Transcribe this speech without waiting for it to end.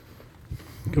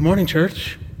Good morning,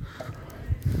 church.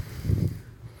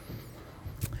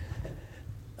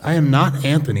 I am not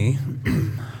Anthony.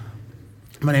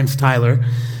 My name's Tyler.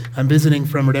 I'm visiting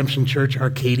from Redemption Church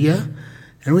Arcadia,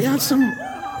 and we have some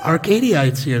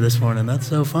Arcadiites here this morning. That's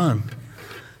so fun.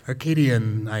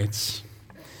 Arcadianites.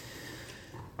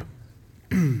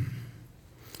 Let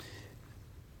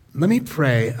me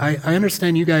pray. I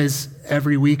understand you guys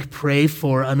every week pray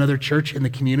for another church in the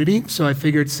community, so I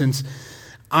figured since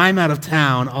I'm out of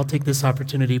town, I'll take this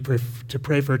opportunity to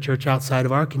pray for a church outside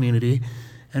of our community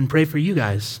and pray for you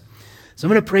guys. So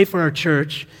I'm going to pray for our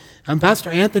church. Pastor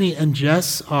Anthony and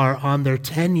Jess are on their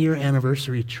 10-year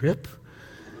anniversary trip.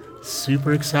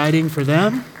 Super exciting for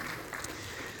them.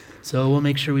 So we'll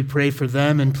make sure we pray for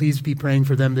them, and please be praying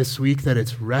for them this week that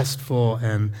it's restful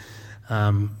and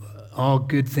all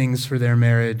good things for their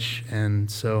marriage. And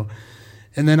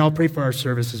then I'll pray for our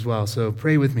service as well. So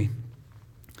pray with me.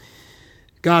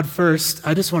 God, first,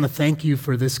 I just want to thank you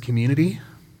for this community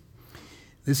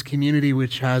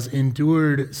which has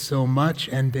endured so much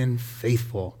and been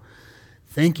faithful.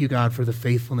 Thank you, God, for the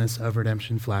faithfulness of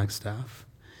Redemption Flagstaff.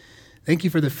 Thank you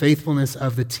for the faithfulness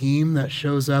of the team that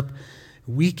shows up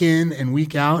week in and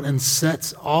week out and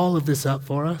sets all of this up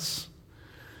for us.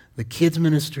 The kids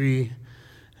ministry,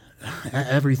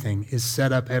 everything is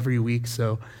set up every week.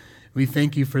 So we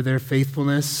thank you for their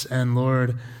faithfulness. And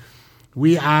Lord,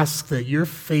 we ask that your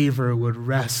favor would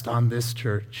rest on this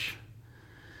church.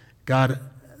 God,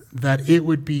 that it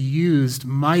would be used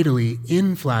mightily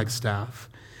in Flagstaff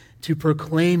to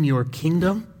proclaim your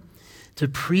kingdom, to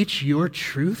preach your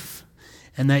truth,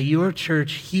 and that your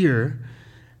church here,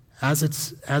 as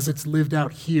it's lived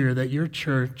out here, that your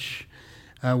church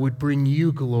would bring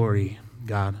you glory,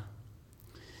 God.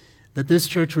 That this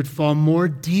church would fall more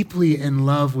deeply in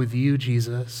love with you,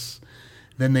 Jesus,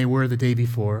 than they were the day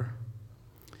before.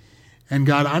 And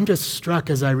God, I'm just struck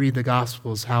as I read the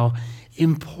Gospels how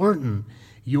important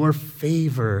your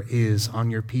favor is on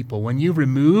your people. When you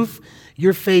remove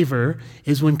your favor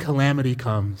is when calamity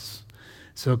comes.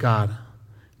 So God,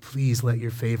 please let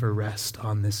your favor rest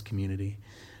on this community.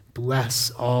 Bless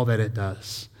all that it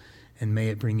does, and may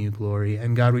it bring you glory.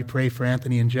 And God, we pray for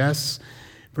Anthony and Jess.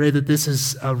 Pray that this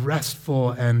is a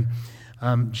restful and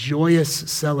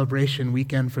joyous celebration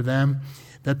weekend for them,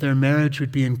 that their marriage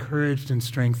would be encouraged and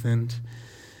strengthened.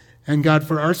 And God,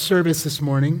 for our service this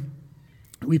morning,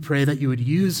 we pray that you would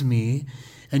use me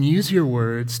and use your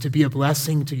words to be a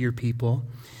blessing to your people,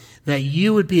 that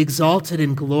you would be exalted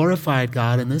and glorified,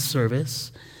 God, in this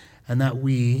service, and that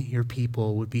we, your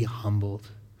people, would be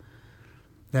humbled,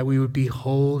 that we would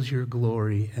behold your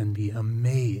glory and be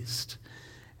amazed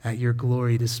at your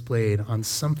glory displayed on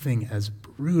something as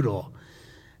brutal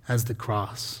as the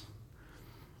cross.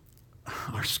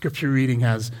 Our scripture reading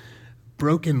has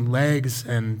broken legs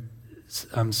and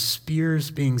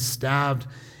spears being stabbed.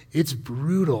 It's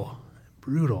brutal,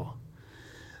 brutal.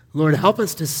 Lord, help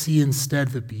us to see instead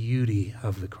the beauty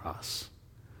of the cross,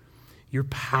 your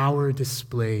power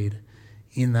displayed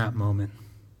in that moment.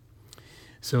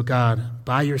 So God,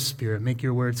 by your Spirit, make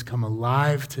your words come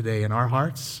alive today in our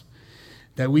hearts,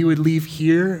 that we would leave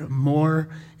here more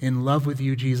in love with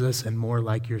you, Jesus, and more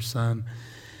like your Son.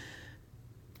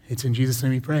 It's in Jesus'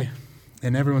 name we pray.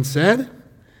 And everyone said,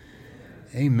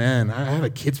 Amen. I have a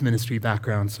kids ministry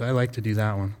background, so I like to do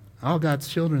that one. All God's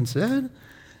children said,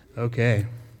 okay.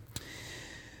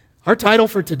 Our title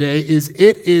for today is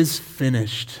It Is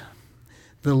Finished,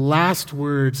 the last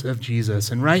words of Jesus.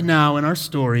 And right now in our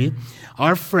story,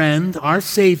 our friend, our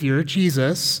Savior,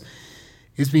 Jesus,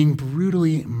 is being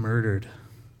brutally murdered.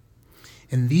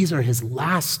 And these are his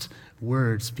last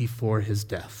words before his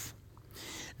death.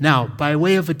 Now, by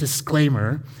way of a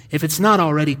disclaimer, if it's not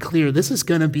already clear, this is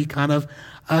going to be kind of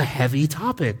a heavy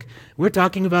topic. We're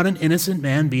talking about an innocent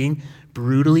man being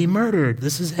brutally murdered.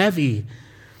 This is heavy.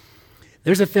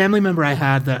 There's a family member I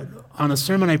had that on a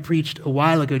sermon I preached a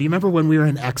while ago. Do you remember when we were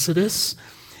in Exodus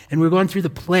and we were going through the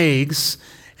plagues,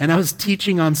 and I was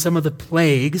teaching on some of the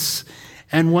plagues,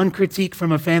 and one critique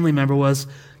from a family member was,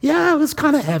 yeah, it was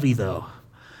kind of heavy though.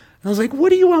 And I was like, what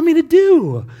do you want me to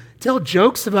do? Tell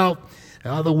jokes about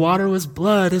the water was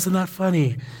blood? Isn't that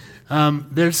funny?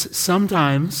 There's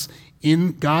sometimes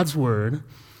in God's word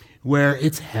where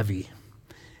it's heavy.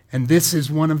 And this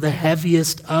is one of the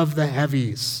heaviest of the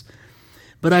heavies.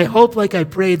 But I hope, like I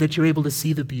prayed, that you're able to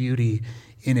see the beauty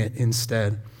in it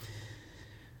instead.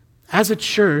 As a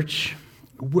church,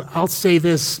 I'll say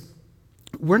this,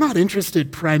 we're not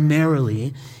interested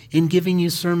primarily in giving you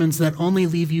sermons that only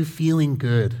leave you feeling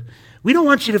good. We don't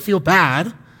want you to feel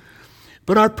bad.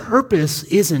 But our purpose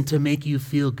isn't to make you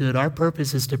feel good. Our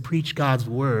purpose is to preach God's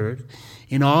word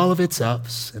in all of its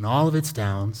ups and all of its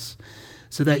downs,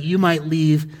 so that you might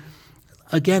leave,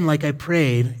 again, like I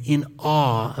prayed, in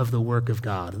awe of the work of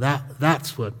God.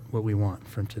 That's what we want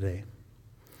from today.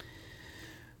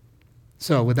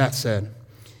 So, with that said,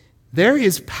 there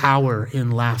is power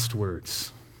in last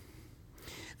words.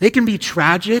 They can be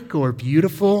tragic or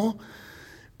beautiful,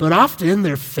 but often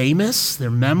they're famous, they're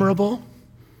memorable,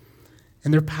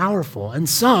 and they're powerful. And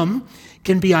some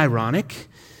can be ironic.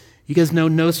 You guys know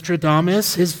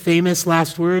Nostradamus, his famous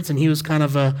last words, and he was kind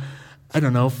of a,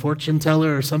 fortune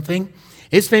teller or something.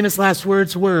 His famous last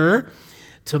words were,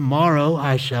 "Tomorrow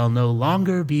I shall no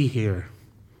longer be here,"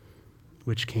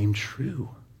 which came true.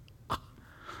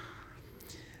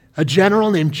 A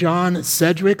general named John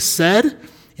Sedgwick said,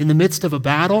 in the midst of a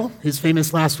battle, his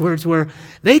famous last words were,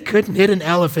 "They couldn't hit an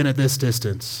elephant at this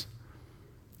distance."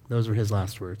 Those were his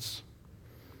last words.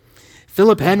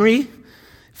 Philip Henry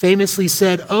famously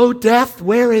said, "O death,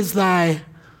 where is thy?"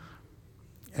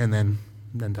 And then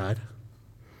died.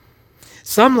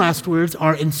 Some last words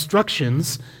are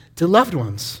instructions to loved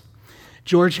ones.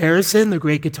 George Harrison, the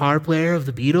great guitar player of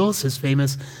the Beatles, his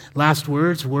famous last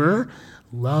words were,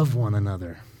 "Love one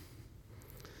another."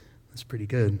 That's pretty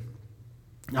good.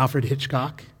 Alfred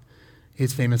Hitchcock,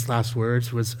 his famous last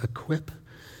words was a quip.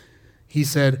 He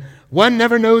said, "One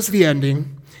never knows the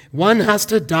ending. One has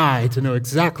to die to know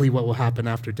exactly what will happen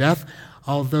after death,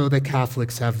 although the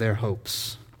Catholics have their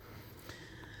hopes."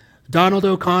 Donald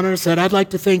O'Connor said, "I'd like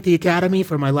to thank the Academy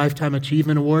for my Lifetime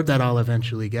Achievement Award that I'll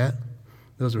eventually get."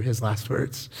 Those were his last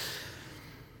words.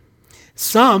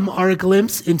 Some are a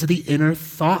glimpse into the inner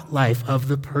thought life of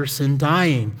the person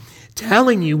dying,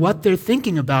 telling you what they're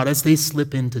thinking about as they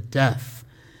slip into death.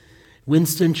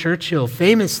 Winston Churchill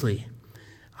famously,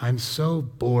 "I'm so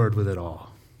bored with it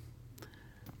all."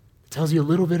 It tells you a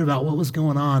little bit about what was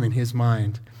going on in his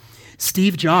mind.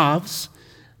 Steve Jobs,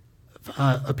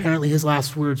 apparently his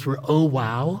last words were, "Oh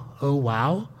wow, oh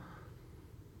wow."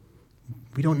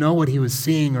 We don't know what he was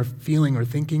seeing or feeling or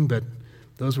thinking, but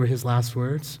those were his last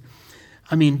words.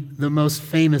 I mean, the most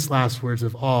famous last words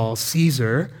of all,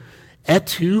 Caesar, "Et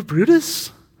tu,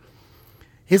 Brutus?"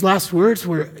 His last words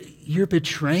were, "You're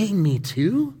betraying me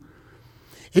too?"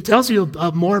 It tells you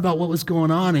more about what was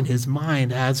going on in his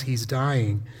mind as he's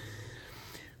dying.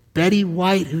 Betty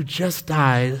White, who just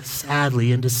died,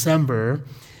 sadly, in December,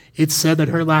 it's said that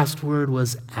her last word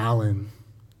was Alan,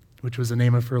 which was the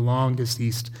name of her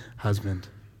long-deceased husband.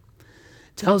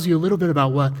 It tells you a little bit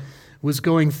about what was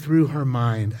going through her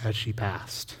mind as she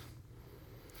passed.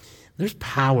 There's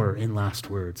power in last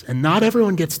words, and not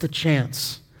everyone gets the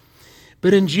chance.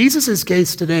 But in Jesus'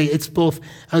 case today, it's both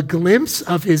a glimpse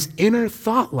of his inner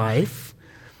thought life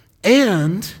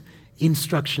and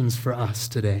instructions for us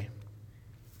today.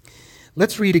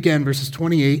 Let's read again verses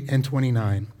 28 and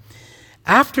 29.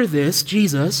 After this,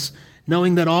 Jesus,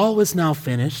 knowing that all was now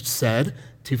finished, said,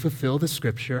 to fulfill the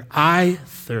scripture, "I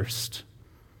thirst."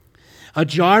 A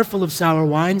jar full of sour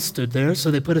wine stood there,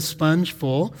 so they put a sponge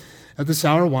full of the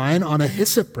sour wine on a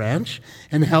hyssop branch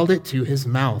and held it to his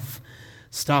mouth.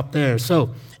 Stop there.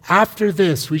 So after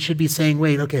this, we should be saying,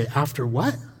 wait, okay, after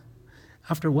what?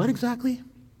 After what exactly?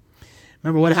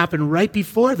 Remember, what happened right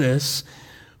before this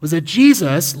was that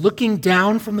Jesus, looking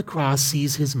down from the cross,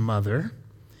 sees his mother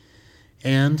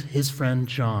and his friend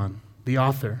John, the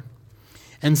author,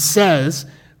 and says,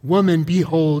 "Woman,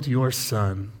 behold your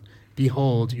son.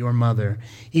 Behold your mother."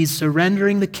 He's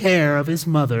surrendering the care of his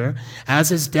mother as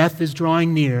his death is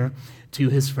drawing near to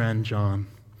his friend John.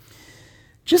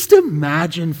 Just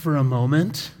imagine for a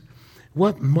moment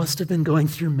what must have been going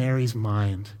through Mary's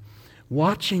mind,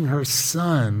 watching her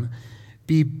son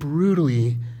be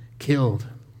brutally killed.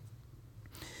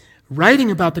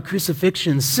 Writing about the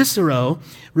crucifixion, Cicero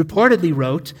reportedly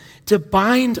wrote, "To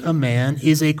bind a man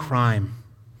is a crime.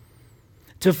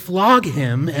 To flog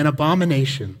him an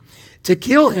abomination. To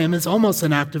kill him is almost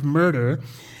an act of murder,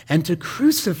 and to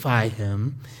crucify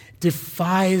him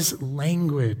defies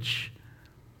language."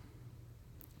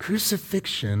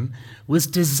 Crucifixion was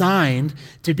designed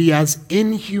to be as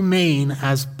inhumane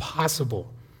as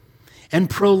possible and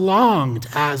prolonged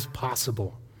as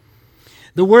possible.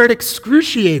 The word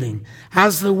excruciating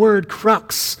has the word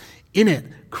crux in it,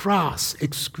 cross,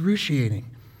 excruciating.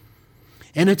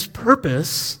 And its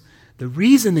purpose, the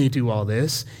reason they do all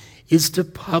this, is to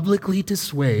publicly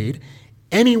dissuade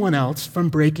anyone else from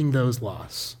breaking those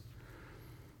laws.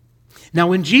 Now,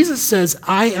 when Jesus says,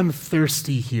 "I am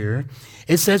thirsty" here,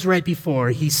 it says right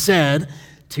before, he said,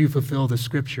 to fulfill the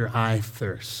scripture, "I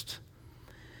thirst."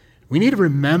 We need to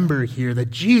remember here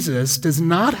that Jesus does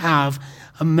not have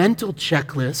a mental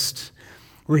checklist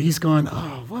where he's going,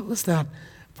 oh, what was that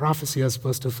prophecy I was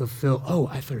supposed to fulfill? Oh,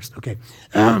 I thirst. Okay.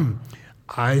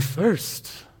 I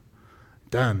thirst.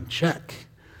 Done. Check.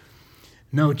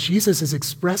 No, Jesus is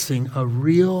expressing a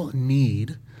real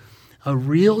need, a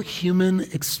real human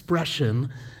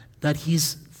expression that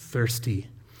he's thirsty.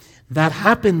 That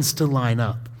happens to line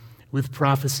up with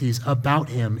prophecies about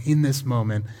him in this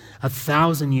moment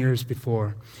 1,000 years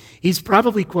before. He's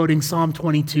probably quoting Psalm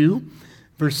 22,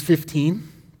 verse 15,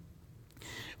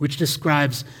 which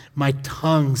describes, my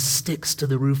tongue sticks to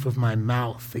the roof of my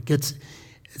mouth.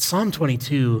 Psalm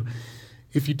 22,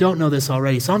 if you don't know this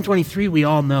already, Psalm 23 we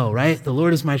all know, right? The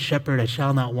Lord is my shepherd, I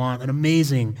shall not want. An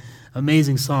amazing,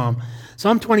 amazing psalm.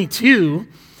 Psalm 22,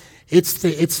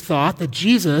 it's thought that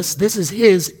Jesus, this is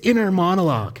his inner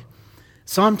monologue.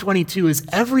 Psalm 22 is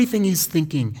everything he's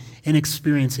thinking and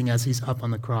experiencing as he's up on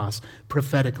the cross,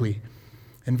 prophetically.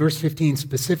 And verse 15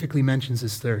 specifically mentions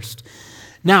his thirst.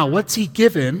 Now, what's he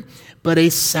given but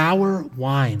a sour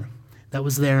wine that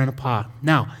was there in a pot?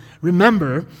 Now,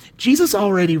 remember, Jesus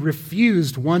already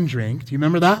refused one drink. Do you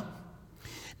remember that?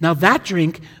 Now, that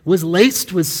drink was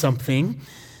laced with something.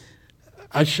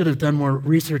 I should have done more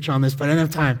research on this, but I didn't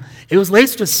have time. It was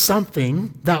laced with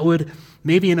something that would,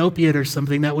 maybe an opiate or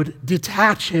something, that would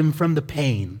detach him from the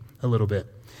pain a little bit.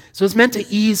 So it's meant to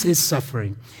ease his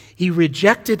suffering. He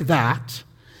rejected that,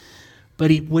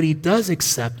 but what he does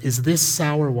accept is this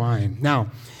sour wine.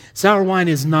 Now, sour wine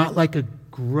is not like a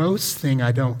gross thing,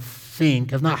 I don't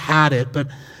think. I've not had it, but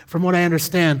from what I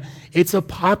understand, it's a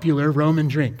popular Roman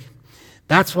drink.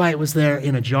 That's why it was there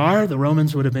in a jar. The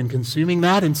Romans would have been consuming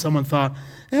that, and someone thought,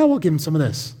 yeah, we'll give him some of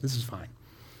this. This is fine.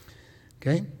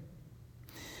 Okay?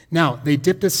 Now, they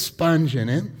dipped a sponge in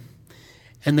it,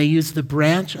 and they used the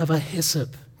branch of a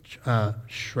hyssop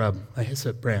shrub, a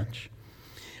hyssop branch,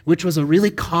 which was a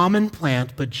really common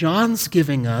plant, but John's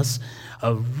giving us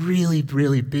a really,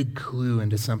 really big clue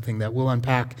into something that we'll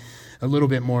unpack a little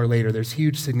bit more later. There's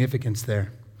huge significance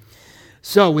there.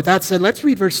 So, with that said, let's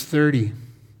read verse 30.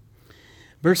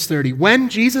 Verse 30, when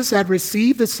Jesus had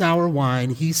received the sour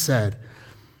wine, he said,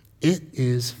 it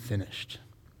is finished.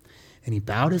 And he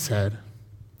bowed his head,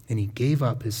 and he gave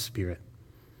up his spirit.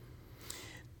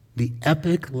 The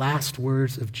epic last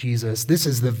words of Jesus. This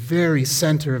is the very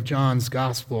center of John's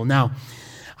gospel. Now,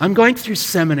 I'm going through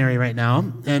seminary right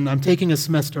now, and I'm taking a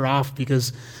semester off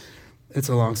because it's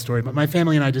a long story, but my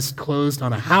family and I just closed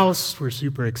on a house. We're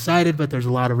super excited, but there's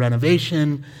a lot of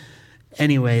renovation.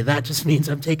 Anyway, that just means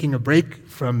I'm taking a break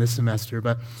from this semester,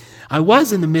 but I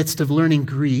was in the midst of learning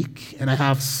Greek, and I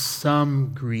have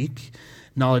some Greek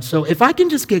knowledge. So if I can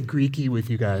just get Greeky with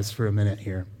you guys for a minute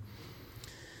here.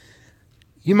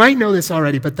 You might know this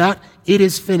already, but that it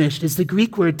is finished is the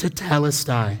Greek word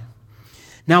tetelestai.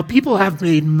 Now, people have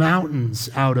made mountains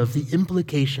out of the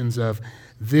implications of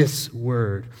this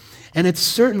word, and it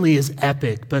certainly is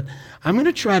epic, but I'm going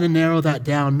to try to narrow that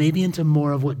down maybe into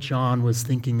more of what John was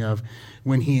thinking of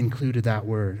when he included that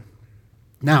word.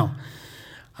 Now,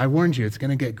 I warned you, it's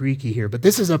going to get Greeky here, but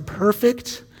this is a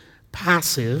perfect,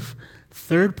 passive,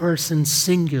 third-person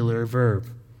singular verb.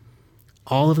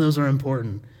 All of those are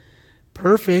important.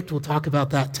 Perfect, we'll talk about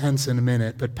that tense in a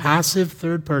minute, but passive,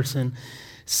 third person,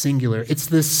 singular. It's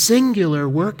the singular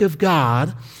work of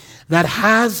God that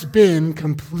has been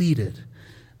completed.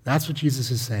 That's what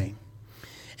Jesus is saying.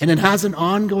 And it has an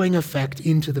ongoing effect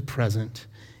into the present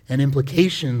and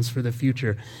implications for the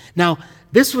future. Now,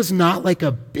 this was not like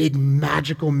a big,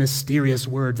 magical, mysterious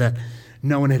word that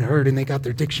no one had heard, and they got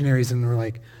their dictionaries and they're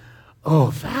like,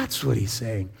 oh, that's what he's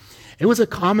saying. It was a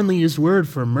commonly used word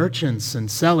for merchants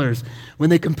and sellers. When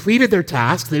they completed their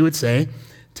task, they would say,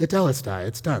 tetelestai,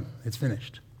 it's done, it's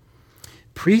finished.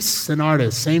 Priests and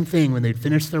artists, same thing. When they'd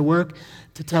finish their work,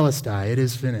 tetelestai, it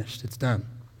is finished, it's done.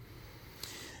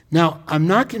 Now, I'm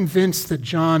not convinced that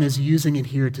John is using it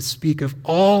here to speak of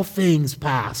all things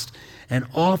past and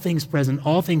all things present,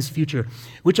 all things future,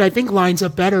 which I think lines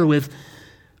up better with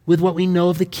what we know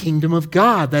of the kingdom of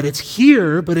God, that it's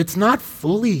here, but it's not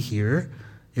fully here.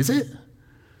 Is it?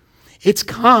 It's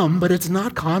come, but it's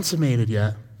not consummated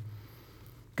yet.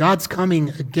 God's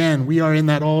coming again. We are in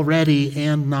that already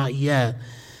and not yet.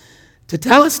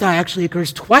 Tetelestai actually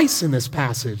occurs twice in this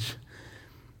passage.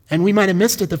 And we might have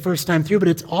missed it the first time through, but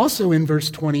it's also in verse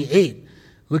 28.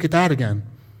 Look at that again.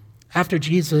 After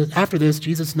this,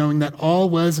 Jesus, knowing that all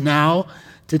was now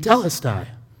tetelestai,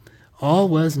 all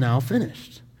was now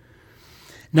finished.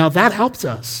 Now that helps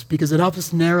us because it helps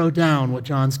us narrow down what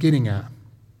John's getting at.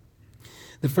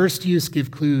 The first use give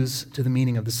clues to the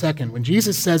meaning of the second. When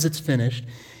Jesus says it's finished,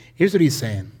 here's what he's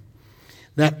saying.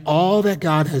 That all that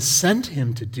God has sent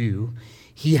him to do,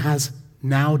 he has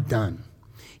now done.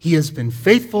 He has been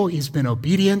faithful, he's been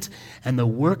obedient, and the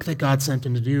work that God sent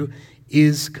him to do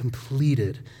is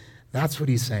completed. That's what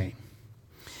he's saying.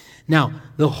 Now,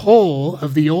 the whole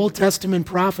of the Old Testament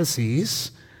prophecies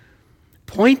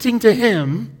pointing to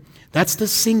him, that's the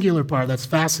singular part that's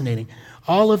fascinating.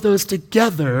 All of those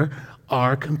together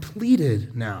are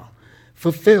completed now,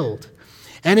 fulfilled.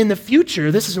 And in the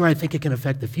future, this is where I think it can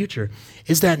affect the future,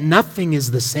 is that nothing is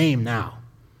the same now.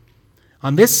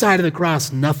 On this side of the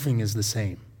cross, nothing is the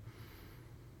same.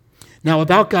 Now,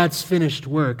 about God's finished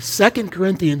work, 2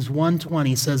 Corinthians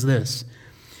 1:20 says this,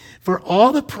 "For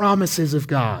all the promises of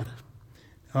God,"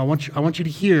 I want you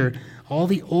to hear all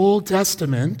the Old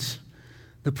Testament,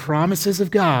 the promises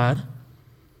of God,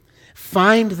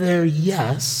 find their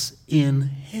yes in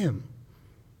him,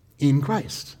 in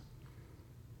Christ.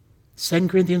 2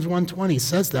 Corinthians 1:20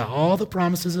 says that all the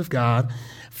promises of God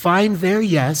find their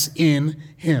yes in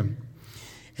him.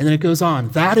 And then it goes on,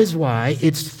 "That is why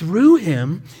it's through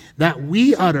him that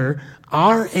we utter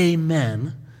our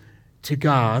amen to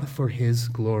God for his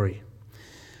glory."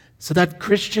 So that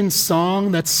Christian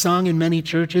song that's sung in many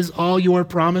churches, "All your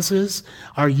promises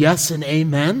are yes and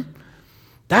amen,"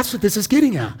 that's what this is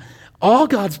getting at. All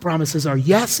God's promises are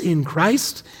yes in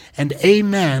Christ and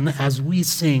amen as we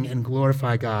sing and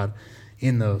glorify God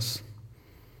in those.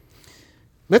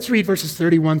 Let's read verses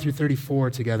 31 through 34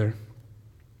 together.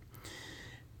 It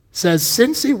says,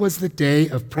 "Since it was the day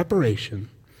of preparation,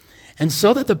 and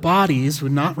so that the bodies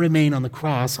would not remain on the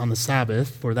cross on the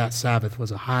Sabbath, for that Sabbath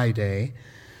was a high day,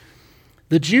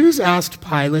 the Jews asked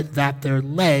Pilate that their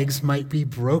legs might be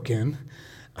broken."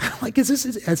 Like, is this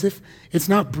as if it's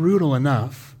not brutal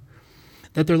enough?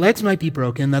 That their legs might be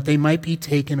broken, that they might be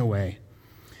taken away.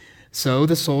 So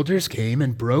the soldiers came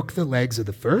and broke the legs of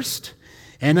the first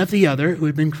and of the other who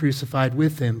had been crucified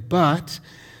with him. But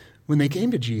when they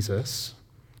came to Jesus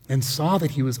and saw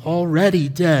that he was already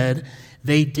dead,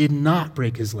 they did not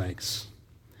break his legs.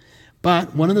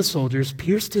 But one of the soldiers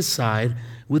pierced his side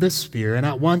with a spear, and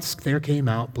at once there came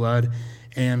out blood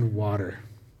and water.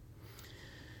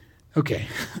 Okay,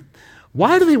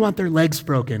 why do they want their legs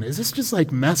broken? Is this just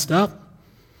like messed up?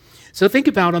 So think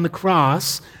about on the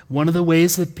cross, one of the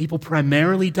ways that people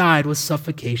primarily died was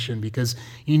suffocation, because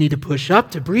you need to push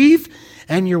up to breathe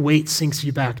and your weight sinks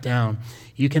you back down.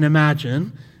 You can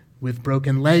imagine with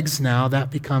broken legs now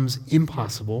that becomes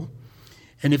impossible.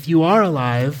 And if you are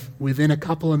alive, within a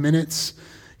couple of minutes,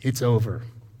 it's over.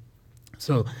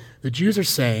 So the Jews are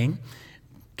saying,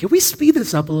 can we speed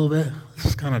this up a little bit? This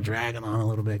is kind of dragging on a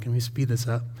little bit. Can we speed this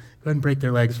up? Go ahead and break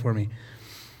their legs for me.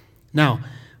 Now,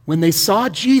 when they saw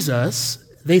Jesus,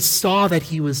 they saw that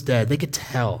he was dead. They could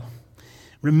tell.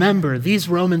 Remember, these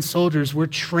Roman soldiers were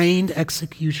trained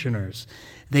executioners.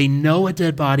 They know a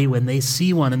dead body when they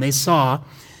see one, and they saw,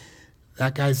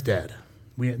 that guy's dead.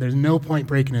 There's no point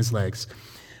breaking his legs.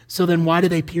 So then why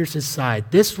did they pierce his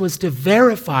side? This was to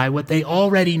verify what they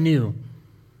already knew.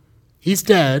 He's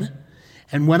dead,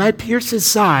 and when I pierce his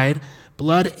side,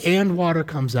 blood and water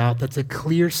comes out. That's a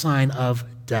clear sign of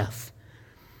death.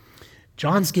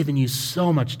 John's given you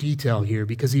so much detail here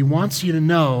because he wants you to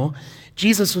know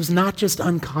Jesus was not just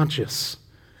unconscious.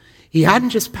 He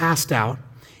hadn't just passed out.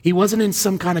 He wasn't in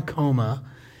some kind of coma.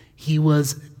 He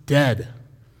was dead.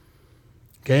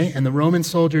 Okay? And the Roman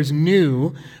soldiers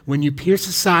knew when you pierce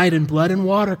a side and blood and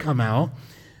water come out,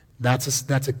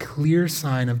 that's a clear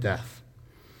sign of death.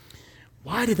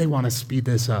 Why did they want to speed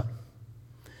this up?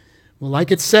 Well,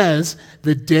 like it says,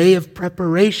 the day of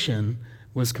preparation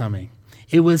was coming.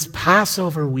 It was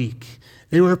Passover week.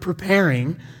 They were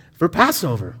preparing for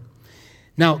Passover.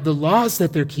 Now, the laws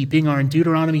that they're keeping are in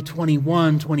Deuteronomy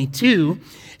 21:22.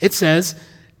 It says,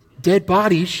 dead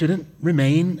bodies shouldn't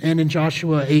remain, and in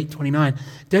Joshua 8:29,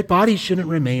 dead bodies shouldn't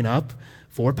remain up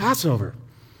for Passover.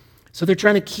 So they're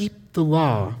trying to keep the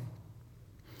law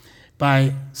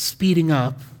by speeding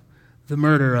up the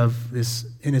murder of this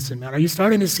innocent man. Are you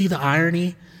starting to see the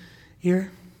irony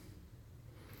here?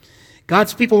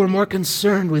 God's people were more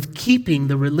concerned with keeping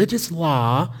the religious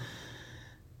law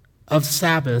of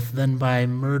Sabbath than by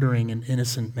murdering an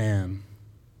innocent man.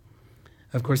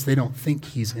 Of course, they don't think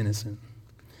he's innocent.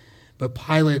 But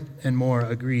Pilate and more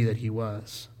agree that he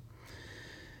was.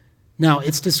 Now,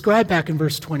 it's described back in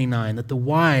verse 29 that the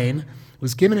wine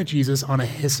was given to Jesus on a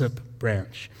hyssop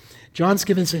branch. John's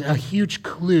given us a huge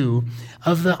clue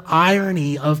of the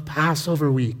irony of Passover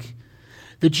week.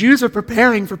 The Jews are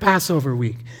preparing for Passover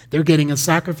week. They're getting a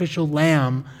sacrificial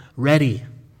lamb ready.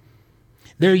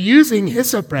 They're using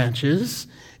hyssop branches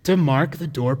to mark the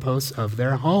doorposts of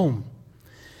their home.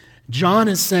 John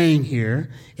is saying here,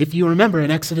 if you remember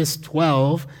in Exodus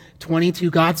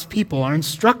 12:22, God's people are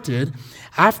instructed,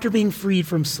 after being freed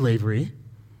from slavery,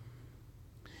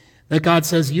 that God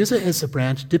says, use a hyssop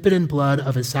branch, dip it in blood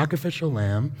of a sacrificial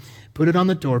lamb, put it on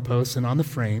the doorpost and on the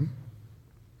frame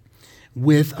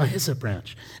with a hyssop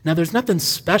branch. Now, there's nothing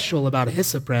special about a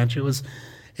hyssop branch.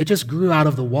 It just grew out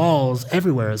of the walls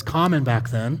everywhere. It was common back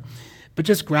then. But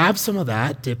just grab some of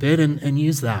that, dip it, and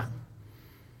use that.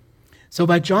 So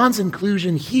by John's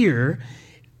inclusion here,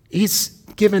 he's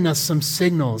given us some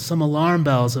signals, some alarm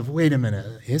bells of, wait a minute,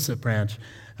 a hyssop branch.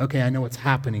 Okay, I know what's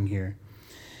happening here.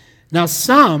 Now,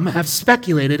 some have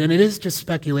speculated, and it is just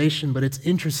speculation, but it's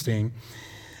interesting,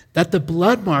 that the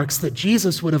blood marks that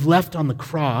Jesus would have left on the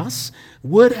cross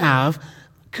could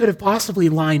have possibly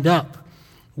lined up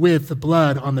with the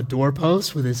blood on the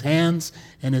doorpost, with his hands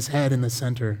and his head in the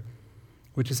center,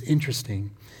 which is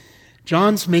interesting.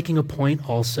 John's making a point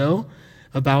also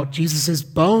about Jesus'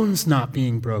 bones not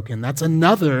being broken. That's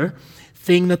another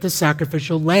thing that the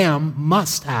sacrificial lamb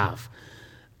must have.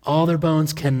 All their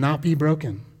bones cannot be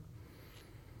broken.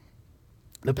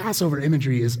 The Passover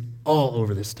imagery is all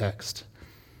over this text.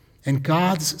 And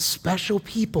God's special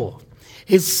people,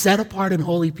 his set-apart and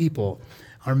holy people,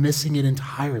 are missing it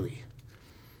entirely.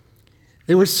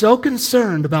 They were so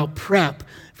concerned about prep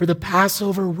for the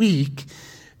Passover week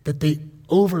that they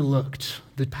overlooked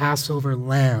the Passover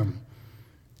lamb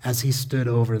as he stood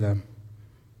over them.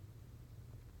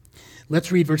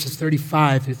 Let's read verses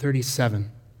 35 through 37.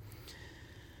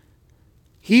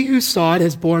 He who saw it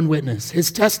has borne witness.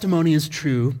 His testimony is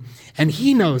true, and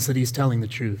he knows that he's telling the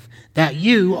truth, that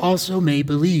you also may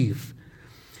believe.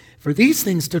 For these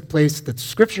things took place that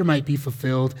Scripture might be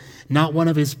fulfilled, not one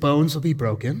of his bones will be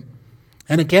broken.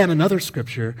 And again, another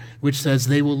Scripture which says,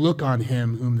 they will look on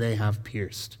him whom they have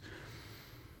pierced.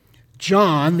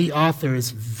 John, the author, is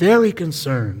very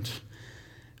concerned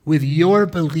with your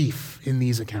belief in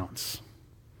these accounts.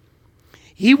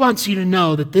 He wants you to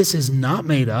know that this is not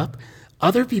made up.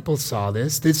 Other people saw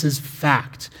this. This is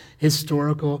fact,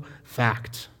 historical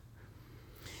fact.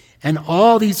 And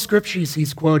all these scriptures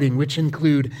he's quoting, which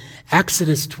include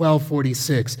Exodus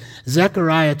 12:46,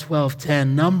 Zechariah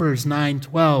 12:10, Numbers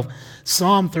 9:12,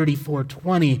 Psalm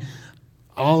 34:20,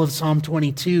 all of Psalm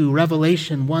 22,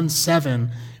 Revelation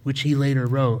 1:7, which he later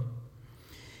wrote.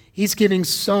 He's giving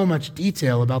so much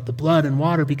detail about the blood and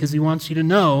water because he wants you to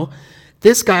know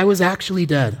this guy was actually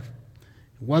dead.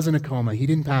 It wasn't a coma. He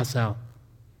didn't pass out.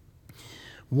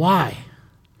 Why?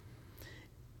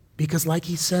 Because like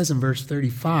he says in verse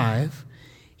 35,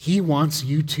 he wants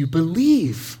you to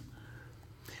believe.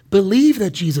 Believe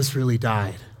that Jesus really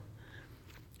died.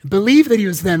 Believe that he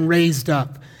was then raised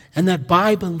up, and that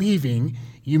by believing,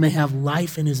 you may have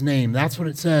life in his name. That's what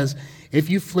it says. If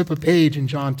you flip a page in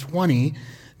John 20,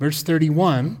 verse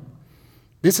 31,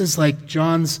 this is like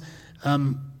John's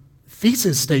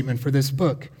thesis statement for this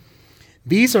book.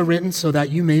 These are written so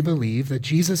that you may believe that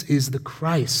Jesus is the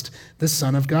Christ, the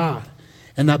Son of God,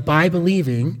 and that by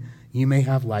believing, you may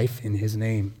have life in his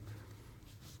name.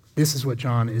 This is what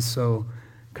John is so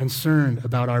concerned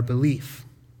about, our belief.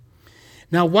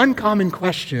 Now, one common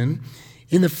question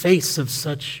in the face of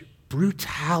such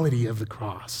brutality of the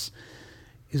cross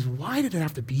is, why did it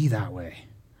have to be that way?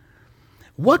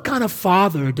 What kind of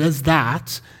father does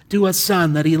that to a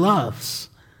son that he loves?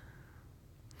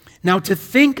 Now, to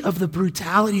think of the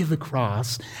brutality of the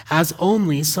cross as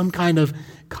only some kind of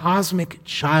cosmic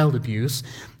child abuse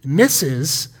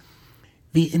misses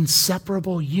the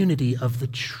inseparable unity of the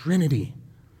Trinity.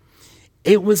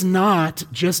 It was not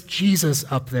just Jesus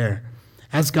up there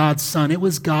as God's Son. It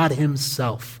was God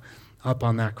himself up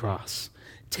on that cross,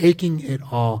 taking it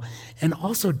all. And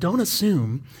also, don't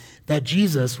assume that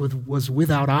Jesus was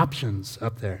without options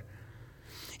up there.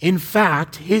 In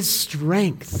fact, his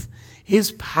strength,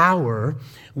 his power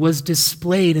was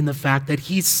displayed in the fact that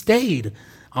he stayed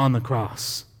on the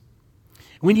cross.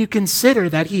 When you consider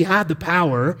that he had the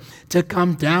power to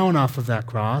come down off of that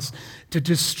cross, to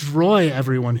destroy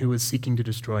everyone who was seeking to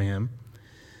destroy him,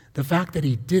 the fact that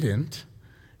he didn't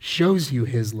shows you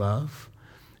his love,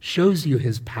 shows you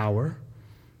his power.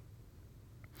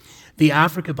 The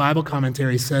Africa Bible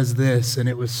Commentary says this, and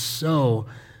it was so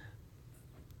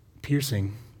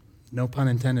piercing, no pun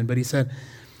intended, but he said,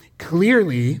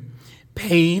 clearly,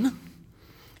 pain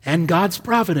and God's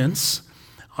providence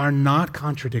are not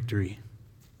contradictory.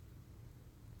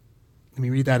 Let me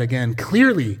read that again.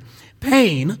 Clearly,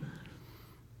 pain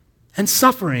and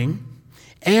suffering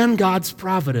and God's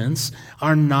providence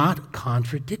are not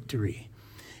contradictory.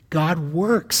 God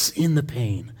works in the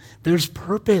pain. There's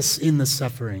purpose in the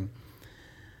suffering.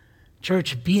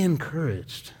 Church, be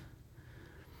encouraged.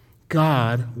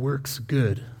 God works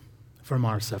good from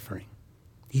our suffering.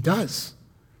 He does.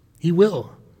 He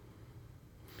will.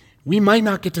 We might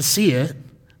not get to see it,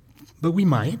 but we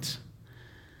might.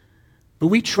 But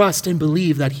we trust and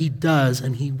believe that he does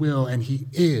and he will and he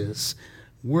is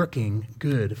working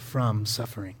good from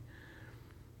suffering.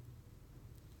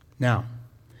 Now,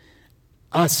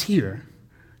 us here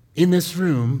in this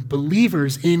room,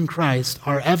 believers in Christ,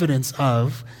 are evidence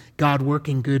of God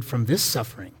working good from this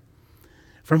suffering.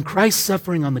 From Christ's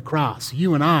suffering on the cross,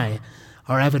 you and I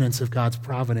are evidence of God's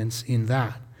providence in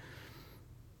that.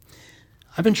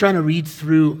 I've been trying to read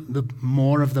through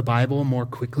more of the Bible more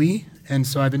quickly, and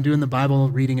so I've been doing the Bible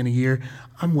reading in a year.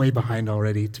 I'm way behind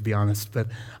already, to be honest, but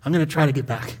I'm going to try to get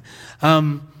back.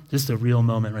 Just a real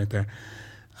moment right there.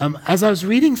 As I was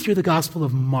reading through the Gospel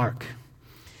of Mark,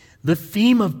 the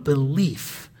theme of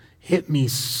belief hit me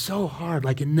so hard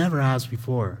like it never has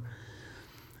before.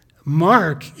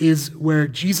 Mark is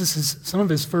where some of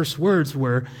his first words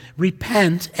were,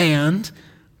 repent and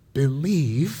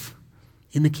believe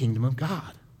in the kingdom of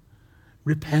God.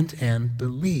 Repent and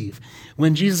believe.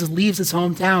 When Jesus leaves his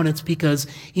hometown, it's because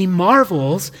he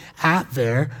marvels at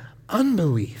their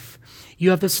unbelief. You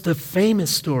have the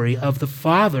famous story of the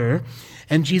Father,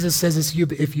 and Jesus says,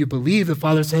 if you believe, the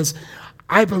Father says,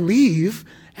 I believe,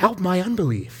 help my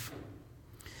unbelief.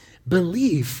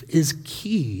 Belief is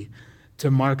key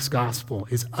to Mark's gospel,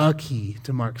 is a key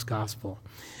to Mark's gospel.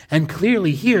 And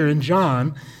clearly here in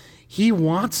John, he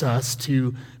wants us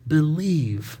to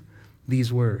believe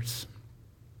these words.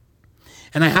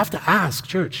 And I have to ask,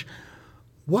 church,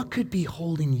 what could be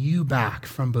holding you back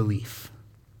from belief?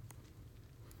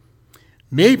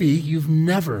 Maybe you've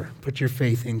never put your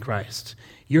faith in Christ.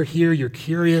 You're here, you're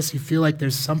curious, you feel like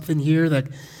there's something here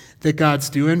that God's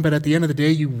doing, but at the end of the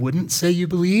day, you wouldn't say you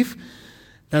believe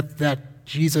that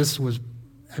Jesus was,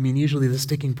 usually the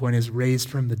sticking point is raised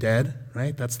from the dead,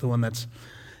 right? That's the one that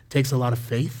takes a lot of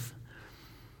faith.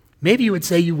 Maybe you would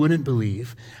say you wouldn't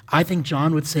believe. I think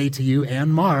John would say to you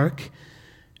and Mark,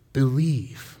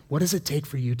 believe. What does it take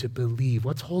for you to believe?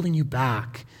 What's holding you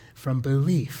back from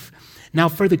belief? Now,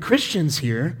 for the Christians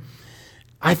here,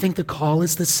 I think the call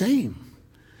is the same.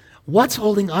 What's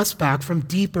holding us back from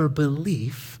deeper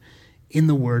belief in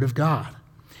the Word of God?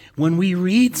 When we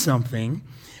read something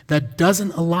that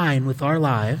doesn't align with our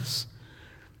lives,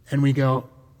 and we go,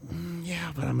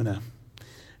 yeah, but I'm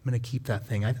gonna keep that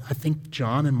thing. I think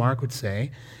John and Mark would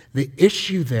say the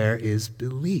issue there is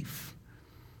belief.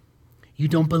 You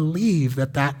don't believe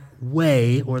that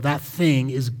way or that thing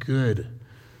is good,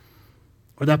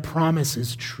 or that promise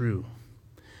is true.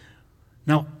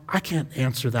 Now, I can't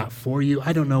answer that for you.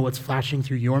 I don't know what's flashing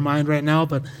through your mind right now,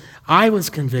 but I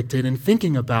was convicted in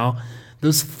thinking about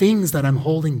those things that I'm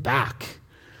holding back.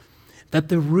 That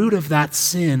the root of that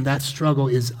sin, that struggle,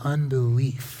 is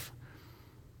unbelief.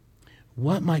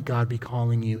 What might God be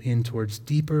calling you in towards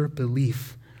deeper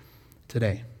belief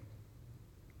today?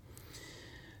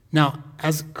 Now,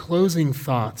 as closing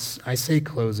thoughts, I say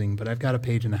closing, but I've got a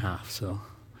page and a half, so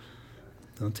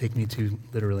don't take me too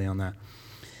literally on that.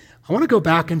 I want to go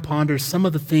back and ponder some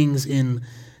of the things in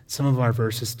some of our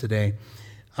verses today.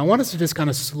 I want us to just kind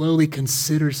of slowly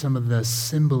consider some of the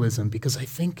symbolism, because I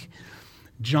think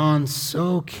John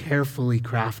so carefully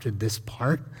crafted this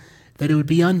part that it would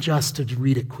be unjust to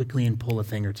read it quickly and pull a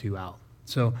thing or two out.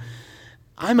 So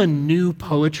I'm a new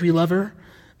poetry lover,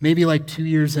 maybe like 2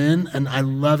 years in, and I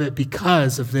love it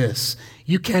because of this.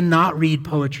 You cannot read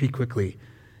poetry quickly.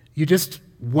 You just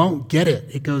won't get it.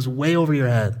 It goes way over your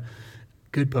head.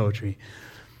 Good poetry.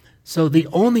 So the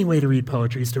only way to read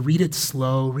poetry is to read it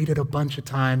slow, read it a bunch of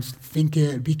times, think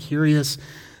it, be curious.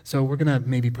 So we're going to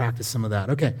maybe practice some of that.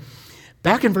 Okay,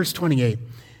 back in verse 28,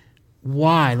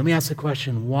 why? Let me ask the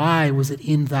question, why was it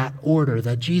in that order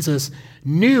that Jesus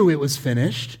knew it was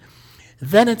finished?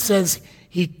 Then it says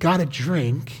he got a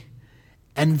drink,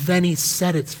 and then he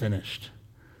said it's finished.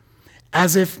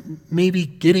 As if maybe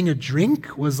getting a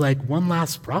drink was like one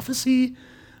last prophecy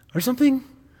or something.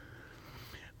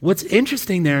 What's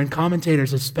interesting there, and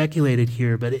commentators have speculated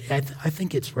here, but I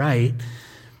think it's right,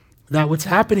 that what's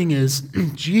happening is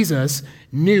Jesus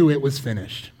knew it was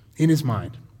finished in his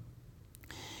mind.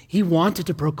 He wanted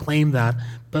to proclaim that,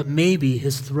 but maybe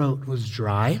his throat was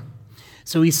dry.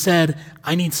 So he said,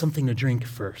 I need something to drink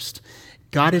first.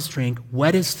 Got his drink,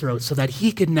 wet his throat, so that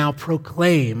he could now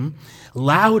proclaim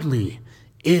loudly,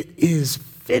 it is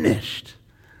finished.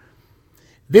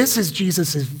 This is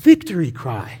Jesus' victory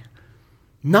cry.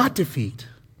 Not defeat.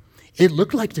 It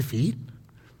looked like defeat.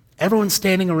 Everyone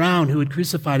standing around who had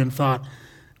crucified him thought,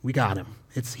 we got him.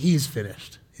 He's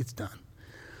finished. It's done.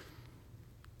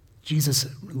 Jesus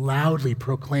loudly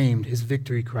proclaimed his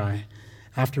victory cry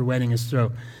after wetting his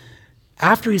throat.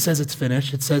 After he says it's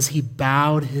finished, it says he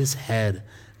bowed his head.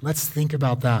 Let's think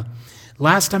about that.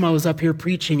 Last time I was up here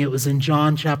preaching, it was in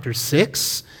John chapter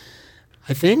 6.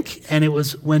 I think, and it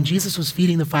was when Jesus was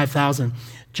feeding the 5,000.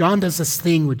 John does this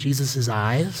thing with Jesus'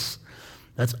 eyes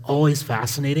that's always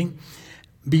fascinating.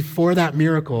 Before that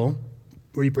miracle,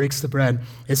 where he breaks the bread,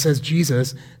 it says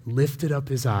Jesus lifted up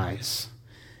his eyes,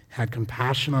 had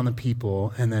compassion on the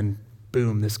people, and then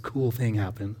boom, this cool thing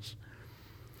happens.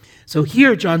 So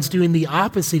here, John's doing the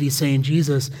opposite. He's saying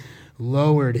Jesus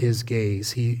lowered his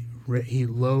gaze. He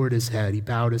lowered his head. He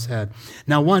bowed his head.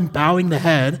 Now, bowing the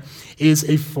head is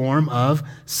a form of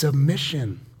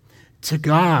submission to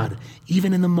God.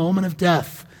 Even in the moment of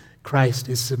death, Christ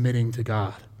is submitting to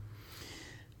God.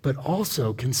 But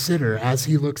also consider, as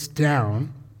he looks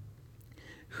down,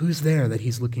 who's there that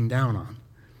he's looking down on?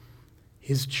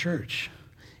 His church,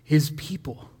 his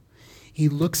people. He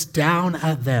looks down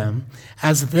at them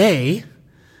as they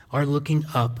are looking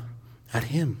up at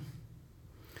him.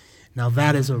 Now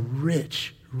that is a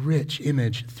rich, rich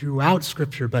image throughout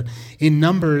Scripture. But in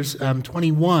Numbers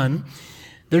 21,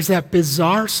 there's that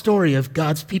bizarre story of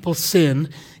God's people sinned.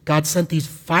 God sent these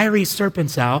fiery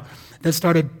serpents out that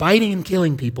started biting and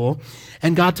killing people.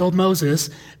 And God told Moses,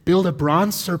 build a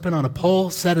bronze serpent on a pole,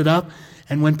 set it up,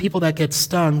 and when people that get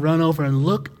stung run over and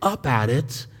look up at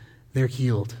it, they're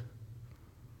healed.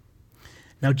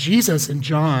 Now Jesus in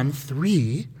John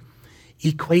 3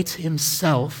 equates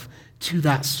himself to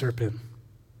that serpent,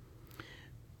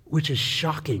 which is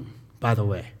shocking, by the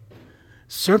way.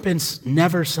 Serpents,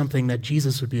 never something that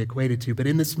Jesus would be equated to, but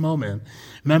in this moment,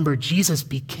 remember, Jesus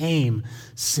became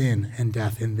sin and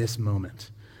death in this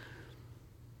moment.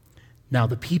 Now,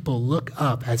 the people look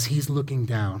up as he's looking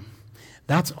down.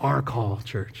 That's our call,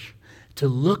 church, to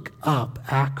look up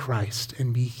at Christ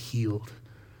and be healed,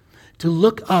 to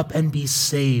look up and be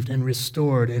saved and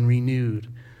restored and renewed.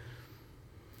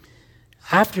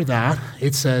 After that,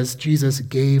 it says Jesus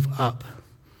gave up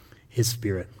his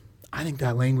spirit. I think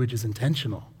that language is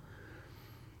intentional.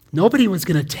 Nobody was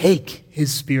going to take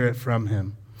his spirit from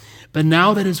him. But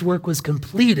now that his work was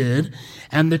completed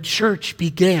and the church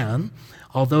began,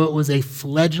 although it was a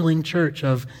fledgling church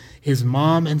of his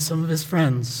mom and some of his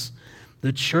friends,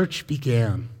 the church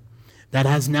began that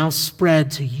has now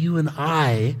spread to you and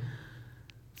I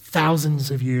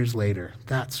thousands of years later.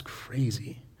 That's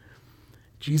crazy.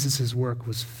 Jesus' work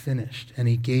was finished and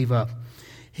he gave up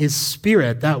his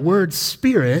spirit. That word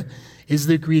spirit is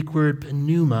the Greek word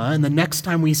pneuma, and the next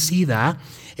time we see that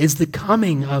is the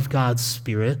coming of God's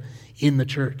Spirit in the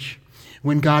church,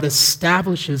 when God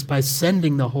establishes by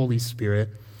sending the Holy Spirit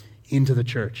into the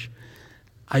church.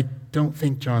 I don't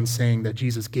think John's saying that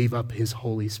Jesus gave up his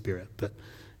Holy Spirit, but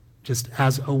just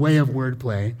as a way of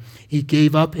wordplay, he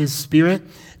gave up his spirit.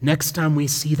 Next time we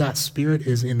see that spirit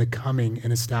is in the coming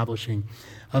and establishing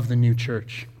of the new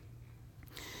church.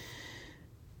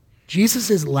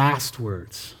 Jesus' last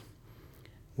words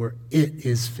were, "It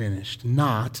is finished,"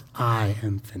 not "I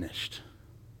am finished."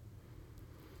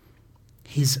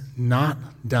 He's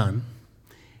not done.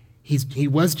 He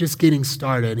was just getting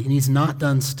started, and he's not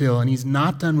done still, and he's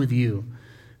not done with you.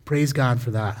 Praise God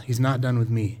for that. He's not done with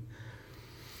me.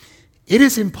 It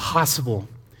is impossible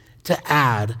to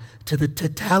add to the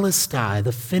tetelestai,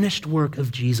 the finished work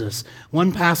of Jesus.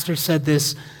 One pastor said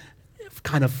this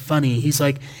kind of funny. He's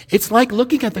like, it's like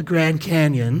looking at the Grand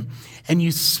Canyon and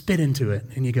you spit into it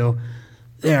and you go,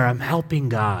 there, I'm helping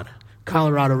God.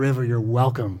 Colorado River, you're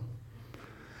welcome.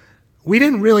 We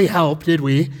didn't really help, did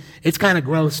we? It's kind of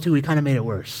gross too. We kind of made it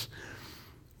worse.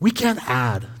 We can't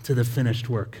add to the finished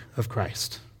work of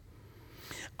Christ.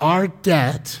 Our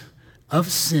debt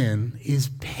of sin is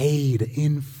paid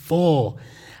in full.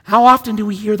 How often do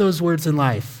we hear those words in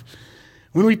life?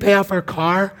 When we pay off our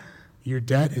car, your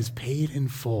debt is paid in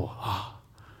full. Oh,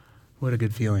 what a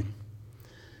good feeling.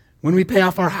 When we pay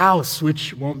off our house,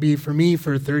 which won't be for me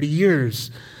for 30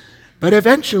 years, but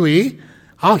eventually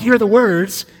I'll hear the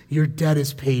words, your debt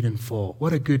is paid in full.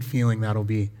 What a good feeling that'll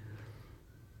be.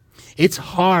 It's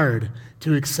hard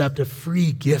to accept a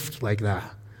free gift like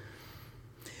that.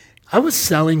 I was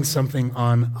selling something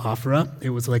on OfferUp. It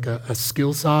was like a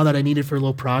skill saw that I needed for a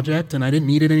little project, and I didn't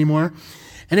need it anymore.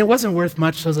 And it wasn't worth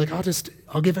much, so I was like,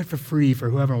 I'll give it for free for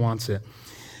whoever wants it.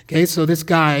 Okay, so this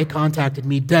guy contacted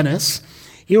me, Dennis.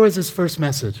 Here was his first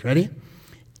message. Ready?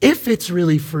 If it's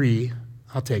really free,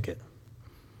 I'll take it.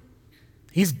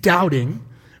 He's doubting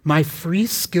my free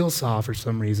skill saw for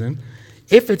some reason.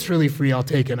 If it's really free, I'll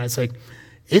take it. And I was like,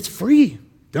 it's free.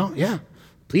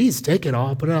 Please take it.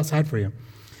 I'll put it outside for you.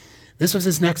 This was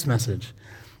his next message.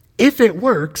 If it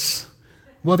works,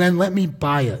 well, then let me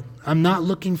buy it. I'm not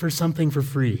looking for something for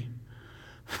free.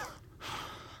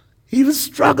 He was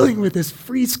struggling with this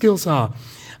free skill saw.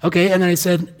 Okay, and then I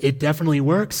said, it definitely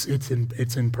works. It's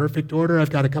in perfect order. I've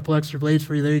got a couple extra blades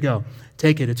for you. There you go.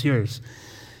 Take it. It's yours.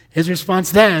 His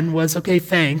response then was, okay,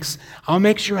 thanks. I'll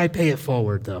make sure I pay it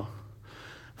forward, though.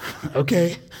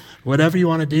 Okay, whatever you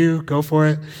want to do, go for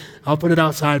it. I'll put it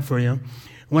outside for you.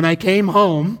 When I came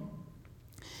home,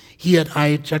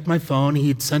 I checked my phone.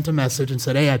 He'd sent a message and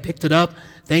said, hey, I picked it up.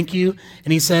 Thank you.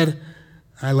 And he said,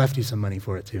 I left you some money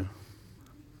for it, too.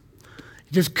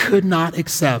 He just could not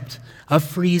accept a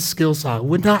free skill saw.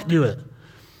 Would not do it.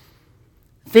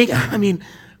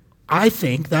 I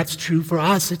think that's true for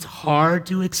us. It's hard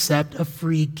to accept a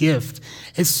free gift,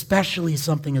 especially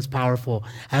something as powerful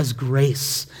as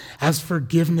grace, as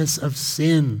forgiveness of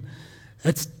sin.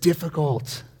 That's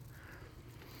difficult.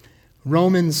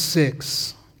 Romans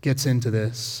 6 gets into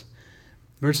this,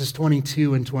 verses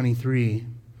 22 and 23.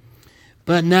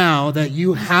 But now that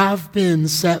you have been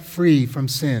set free from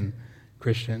sin,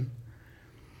 Christian,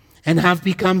 and have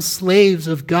become slaves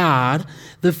of God,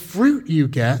 the fruit you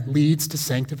get leads to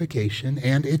sanctification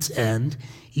and its end,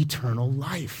 eternal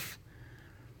life.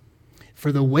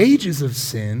 For the wages of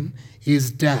sin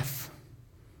is death,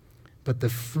 but the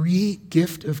free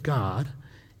gift of God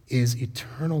is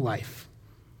eternal life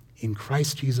in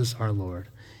Christ Jesus our Lord.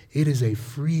 It is a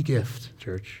free gift,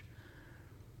 church.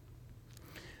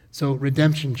 So,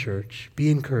 Redemption Church,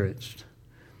 be encouraged.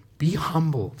 Be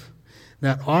humbled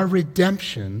that our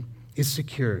redemption is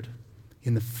secured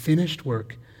in the finished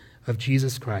work of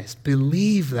Jesus Christ.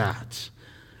 Believe that.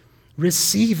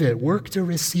 Receive it. Work to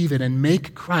receive it and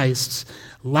make Christ's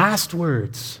last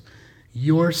words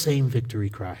your same victory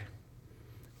cry.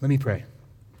 Let me pray.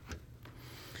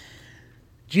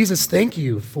 Jesus, thank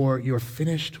you for your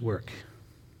finished work.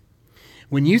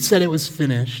 When you said it was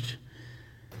finished,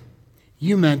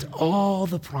 you meant all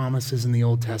the promises in the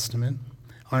Old Testament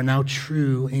are now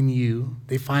true in you.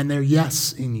 They find their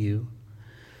yes in you.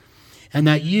 And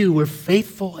that you were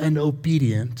faithful and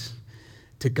obedient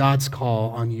to God's call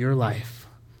on your life,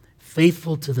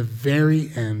 faithful to the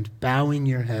very end, bowing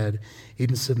your head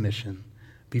in submission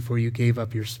before you gave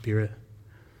up your spirit.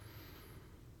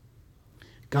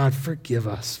 God, forgive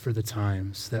us for the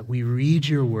times that we read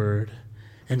your word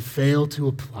and fail to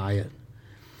apply it,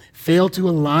 fail to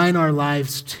align our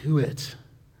lives to it.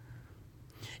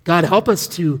 God, help us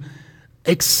to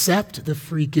accept the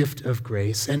free gift of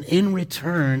grace and in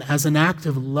return, as an act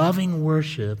of loving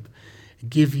worship,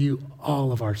 give you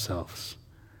all of ourselves.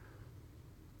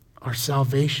 Our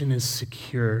salvation is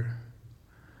secure.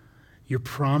 Your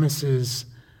promises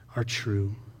are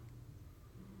true.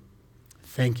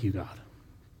 Thank you, God.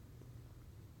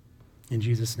 In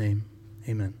Jesus' name,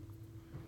 amen.